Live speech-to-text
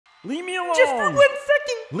Leave me alone. Just for 1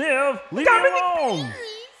 second. Liv, leave Dominic, me alone.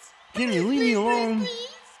 please. Can you leave me alone? Please.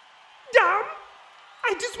 Dom,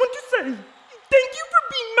 I just want to say, thank you for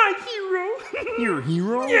being my hero. You're a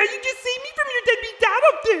hero? Yeah, you just saved me from your deadbeat dad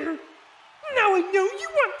up there. Now I know you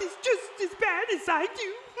want this just as bad as I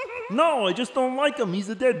do. No, I just don't like him. He's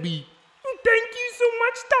a deadbeat. Thank you so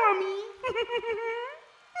much, Tommy.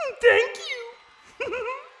 Thank you.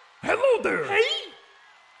 Hello there. Hey.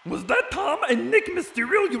 Was that Tom and Nick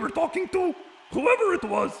Mysterio you were talking to? Whoever it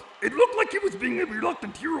was, it looked like he was being a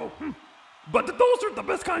reluctant hero. But those are the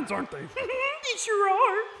best kinds, aren't they? They sure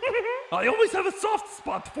are. I always have a soft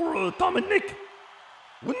spot for Tom and Nick.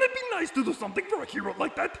 Wouldn't it be nice to do something for a hero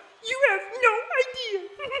like that? You have no idea.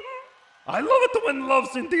 I love it when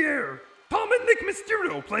love's in the air. Tom and Nick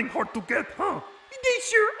Mysterio playing hard to get, huh? They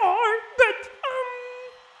sure are, but,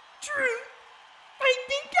 true. I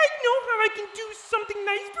think I know how I can do something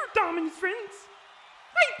nice for Tom and his friends.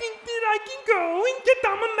 I think that I can go and get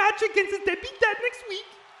Tom a match against his deadbeat dad next week.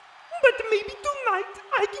 But maybe tonight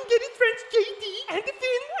I can get his friends JD and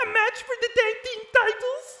Finn a match for the tag team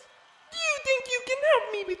titles. Do you think you can help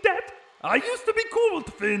me with that? I used to be cool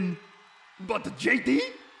with Finn. But JD?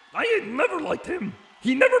 I ain't never liked him.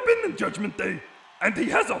 He never been in Judgment Day. And he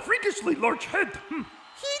has a freakishly large head.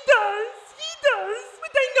 He does.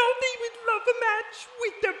 But I know they would love a match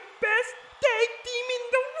with the best tag team in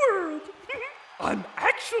the world. I'm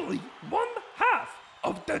actually one half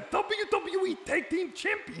of the WWE Tag Team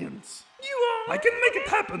Champions. You are? I can make it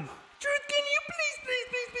happen. Truth, can you please?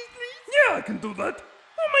 Yeah, I can do that.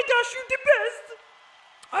 Oh my gosh, you're the best.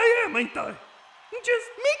 I am, ain't I? Just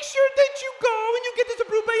make sure that you go and you get this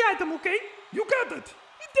approved by Adam, okay? You got it.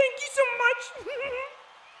 Thank you so much.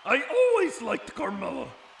 I always liked Carmella.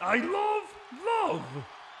 I love